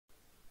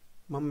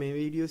මම මේ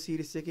video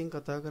series එකෙන්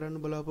කතා කරන්න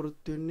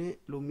බලාපොරොත්තු වෙන්නේ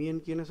Lumion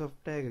කියන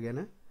software එක ගැන.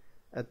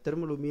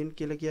 ඇත්තටම Lumion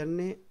කියලා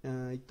කියන්නේ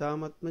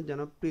ඉතාමත්ම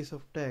ජනප්‍රිය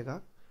software එකක්.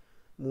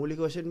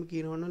 මූලික වශයෙන්ම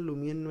කියනවා නම්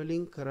Lumion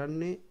වලින්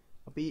කරන්නේ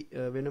අපි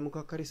වෙන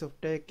මොකක් හරි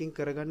software එකකින්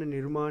කරගන්න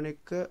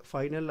නිර්මාණයක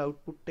final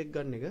output එක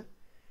ගන්න එක.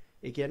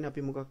 ඒ කියන්නේ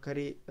අපි මොකක්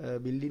හරි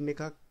building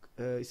එකක්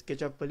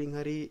SketchUp වලින්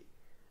හරි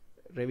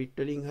Revit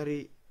වලින් හරි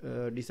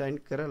design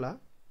කරලා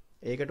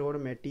ඒකට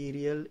ඕන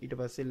material ඊට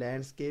පස්සේ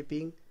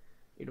landscaping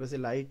ඊට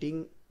පස්සේ lighting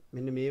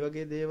මෙන්න මේ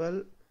වගේ දේවල්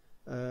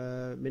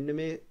මෙන්න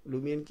මේ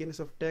Lumion කියන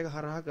software එක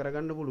හරහා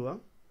කරගන්න පුළුවන්.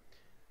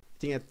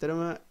 ඉතින්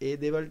ඇත්තටම ඒ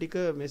දේවල් ටික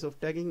මේ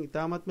software එකකින්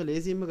ඉතාමත්ම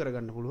ලේසියෙන්ම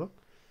කරගන්න පුළුවන්.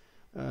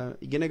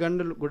 ඉගෙන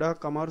ගන්න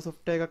ගොඩාක් අමාරු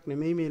software එකක්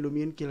නෙමෙයි මේ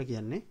Lumion කියලා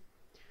කියන්නේ.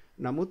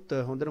 නමුත්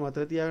හොඳට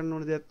මතක තියාගන්න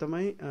ඕන දෙයක්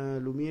තමයි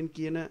Lumion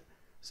කියන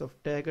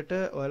software එකට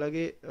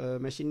ඔයාලගේ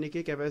machine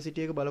එකේ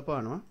capacity එක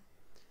බලපානවා.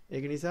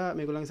 ඒක නිසා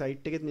මේගොල්ලන්ගේ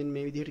site එකෙත් මෙන්න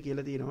මේ විදිහට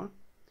කියලා තියෙනවා.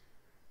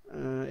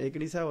 ඒක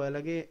නිසා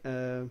ඔයාලගේ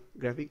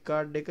graphic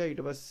card එක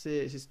ඊට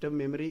පස්සේ system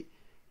memory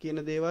කියන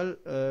දේවල්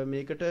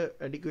මේකට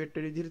adequate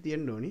වෙන විදිහට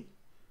තියෙන්න ඕනි.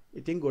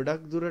 ඉතින්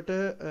ගොඩක් දුරට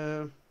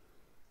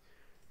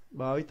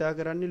භාවිතා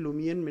කරන්නේ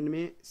Lumion මෙන්න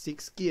මේ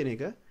 6 කියන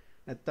එක.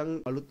 නැත්තම්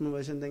අලුත්ම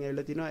version දැන්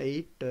ඇවිල්ලා තිනවා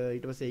 8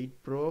 ඊට පස්සේ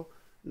 8 Pro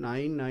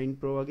 9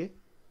 Pro වගේ.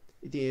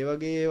 ඉතින් ඒ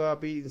වගේ ඒවා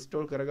අපි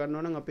install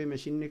කරගන්නවා නම් අපේ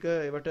machine එක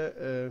ඒවට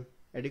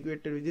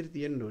adequate වෙන විදිහට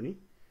තියෙන්න ඕනි.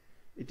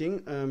 ඉතින්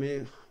මේ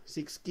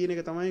 6 කියන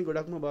එක තමයි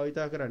ගොඩක්ම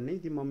භාවිතා කරන්නේ.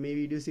 ඉතින් මම මේ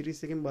වීඩියෝ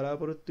සීරීස් එකෙන්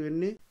බලාපොරොත්තු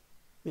වෙන්නේ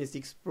මේ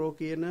 6 Pro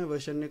කියන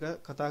version එක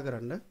කතා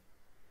කරන්න.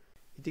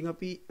 ඉතින්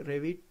අපි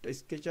Revit,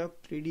 SketchUp,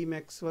 3D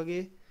Max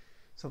වගේ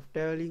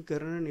software වලින්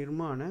කරන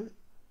නිර්මාණ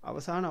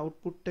අවසාන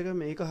output එක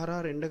මේක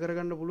හරහා render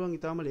කරගන්න පුළුවන්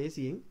ඉතාලම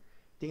ලේසියෙන්.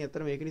 ඉතින්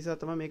ඇත්තට මේක නිසා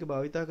තමයි මේක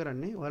භාවිතා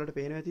කරන්නේ. ඔයාලට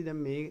පේනවා ඇති දැන්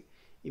මේ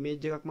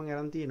image එකක් මම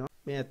අරන් තියෙනවා.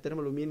 මේ ඇත්තටම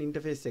Lumion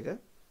interface එක.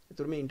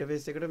 ඒතර මේ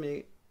interface එකට මේ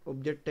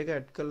object එක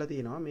add කරලා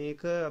තියෙනවා.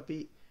 මේක අපි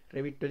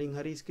Revit වලින්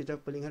හරි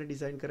SketchUp වලින් හරි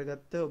design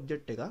කරගත්ත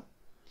object එකක්.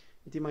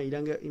 ඉතින් මම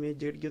ඊළඟ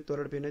image එකට ගියොත්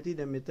ඔයාලට පේනවා ඇති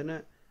දැන් මෙතන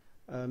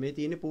මේ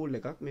තියෙන pool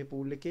එකක්. මේ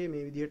pool එකේ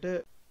මේ විදිහට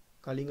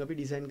කලින් අපි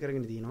design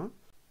කරගෙන තියෙනවා.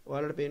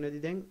 ඔයාලට පේනවා ඇති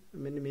දැන්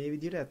මෙන්න මේ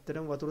විදිහට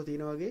ඇත්තටම වතුර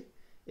තියෙනවා වගේ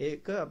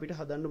ඒක අපිට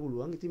හදන්න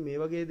පුළුවන්. ඉතින් මේ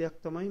වගේ දෙයක්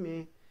තමයි මේ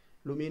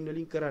Lumion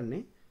වලින්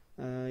කරන්නේ.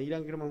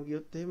 ඊළඟට මම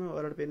ගියොත් එහෙම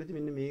ඔයාලට පේනවා ඇති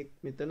මෙන්න මේ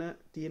මෙතන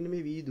තියෙන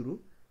මේ වීදුරු.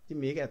 ඉතින්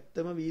මේක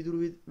ඇත්තම වීදුරු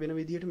වෙන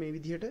විදිහට මේ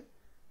විදිහට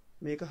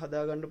මේක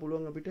හදා ගන්න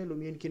පුළුවන් අපිට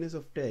Lumion කියන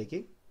software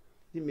එකෙන්.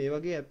 ඉතින් මේ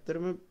වගේ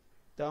ඇත්තටම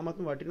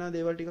ඉතාමත්ම වටිනා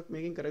දේවල් ටිකක්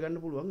මේකෙන්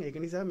කරගන්න පුළුවන්. ඒක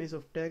නිසා මේ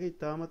software එක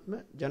ඉතාමත්ම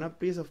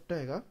ජනප්‍රිය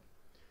software එකක්.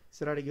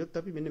 ඉස්සරහට ගියොත්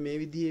අපි මෙන්න මේ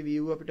විදිහේ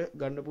view අපිට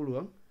ගන්න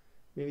පුළුවන්.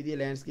 මේ විදිහේ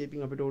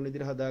landscaping අපිට ඕන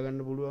විදිහට හදා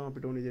ගන්න පුළුවන්.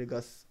 අපිට ඕන විදිහට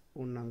ගස්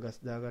ඕන නම් ගස්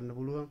දා ගන්න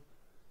පුළුවන්.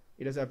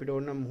 ඊට පස්සේ අපිට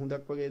ඕන නම්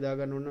මුහුදක් වගේ දා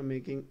ගන්න ඕන නම්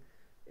මේකෙන්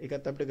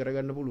ඒකත් අපිට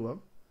කරගන්න පුළුවන්.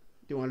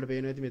 ඉතින් ඔයාලට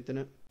පේනවා ඇති මෙතන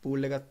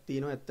pool එකක්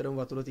තියෙනවා. ඇත්තටම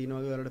වතුර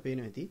තියෙනවා වගේ ඔයාලට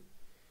පේනවා ඇති.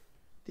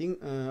 ඉතින්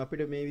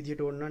අපිට මේ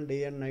විදිහට ඕන නම්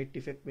day and night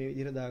effect මේ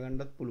විදිහට දා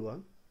ගන්නත්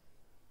පුළුවන්.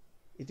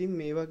 ඉතින්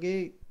මේ වගේ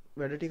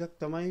වැඩ ටිකක්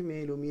තමයි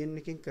මේ Lumion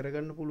එකෙන්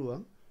කරගන්න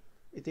පුළුවන්.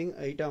 ඉතින්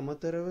ඊට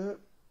අමතරව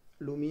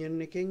Lumion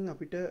එකෙන්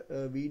අපිට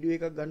වීඩියෝ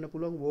එකක් ගන්න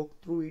පුළුවන් walk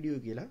through video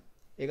කියලා.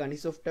 ඒක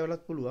අනිත් software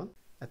වලත් පුළුවන්.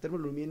 ඇත්තටම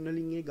Lumion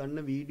වලින්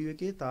ගන්න වීඩියෝ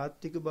එකේ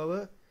තාත්වික බව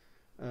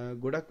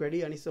ගොඩක්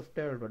වැඩි අනිත්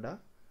software වලට වඩා.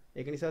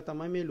 ඒක නිසා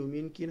තමයි මේ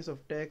Lumion කියන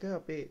software එක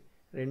අපේ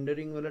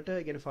rendering වලට,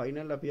 ඒ කියන්නේ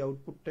final අපි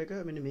output එක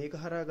මෙන්න මේක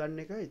හරහා ගන්න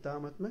එක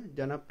ඉතාමත්ම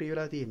ජනප්‍රිය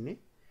වෙලා තියෙන්නේ.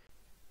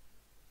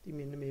 ඉතින්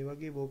මෙන්න මේ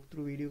වගේ walk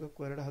through වීඩියෝ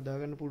එකක් ඔයාලට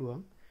හදාගන්න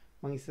පුළුවන්.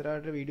 මම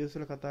ඉස්සරහට වීඩියෝස්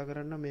වල කතා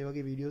කරන්න මේ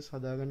වගේ වීඩියෝස්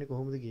හදාගන්නේ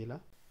කොහොමද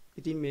කියලා.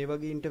 ඉතින් මේ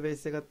වගේ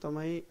ඉන්ටර්ෆේස් එකක්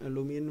තමයි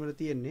Lumion වල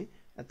තියෙන්නේ.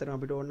 ඇත්තටම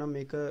අපිට ඕන නම්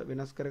මේක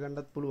වෙනස්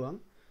කරගන්නත්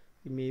පුළුවන්.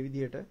 ඉතින් මේ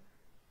විදිහට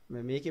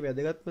මේකේ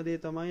වැදගත්ම දේ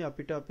තමයි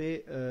අපිට අපේ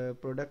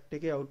ප්‍රොඩක්ට්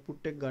එකේ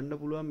output එක ගන්න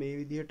පුළුවන් මේ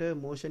විදිහට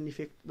motion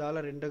effect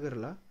දාලා render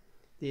කරලා.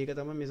 ඉතින් ඒක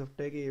තමයි මේ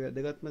software එකේ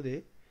වැදගත්ම දේ.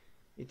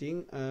 ඉතින්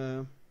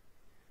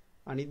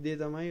අනිත් දේ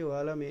තමයි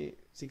ඔයාලා මේ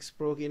 6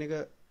 Pro කියන එක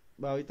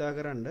භාවිතා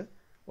කරන්න.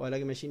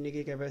 ඔයාලගේ machine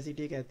එකේ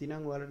capacity එක ඇති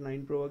නම් ඔයාලට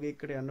 9 Pro වගේ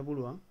එකකට යන්න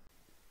පුළුවන්.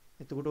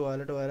 එතකොට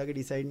ඔයාලට ඔයාලගේ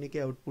design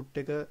එකේ output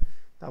එක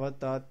තවත්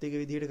තාත්වික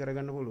විදිහට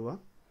කරගන්න පුළුවන්.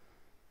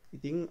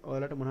 ඉතින්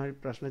ඔයාලට මොන හරි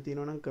ප්‍රශ්න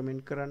තියෙනවා නම්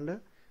comment කරන්න.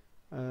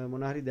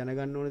 මොන හරි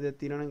දැනගන්න ඕන දේවල්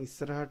තියෙනවා නම්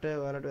ඉස්සරහට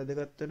ඔයාලට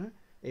වැදගත් වෙන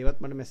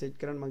ඒවත් මට message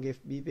කරන්න මගේ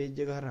FB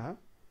page එක හරහා.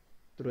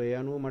 ඒතර ඒ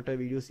අනුව මට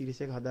video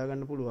series එක හදා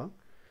ගන්න පුළුවන්.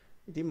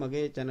 ඉතින්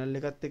මගේ channel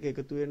එකත් එක්ක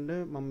එකතු වෙන්න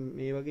මම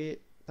මේ වගේ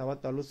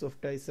තවත් අලුත්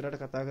software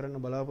ඉස්සරහට කතා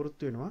කරන්න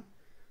බලාපොරොත්තු වෙනවා.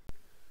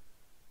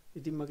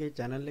 ඉතින් මගේ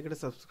channel එකට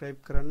subscribe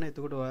කරන්න.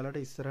 එතකොට ඔයාලට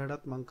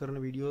ඉස්සරහටත් මම කරන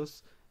videos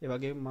ඒ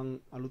වගේම මම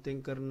අලුතෙන්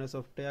කරන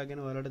software ගැන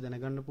ඔයාලට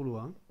දැනගන්න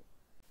පුළුවන්.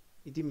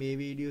 ඉතින් මේ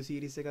video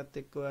series එකත්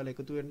එක්ක ඔයාලා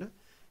එකතු වෙන්න.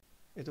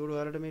 එතකොට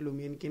ඔයාලට මේ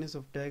Lumion කියන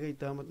software එක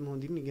ඉතාමත්ම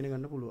හොඳින් ඉගෙන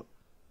ගන්න පුළුවන්.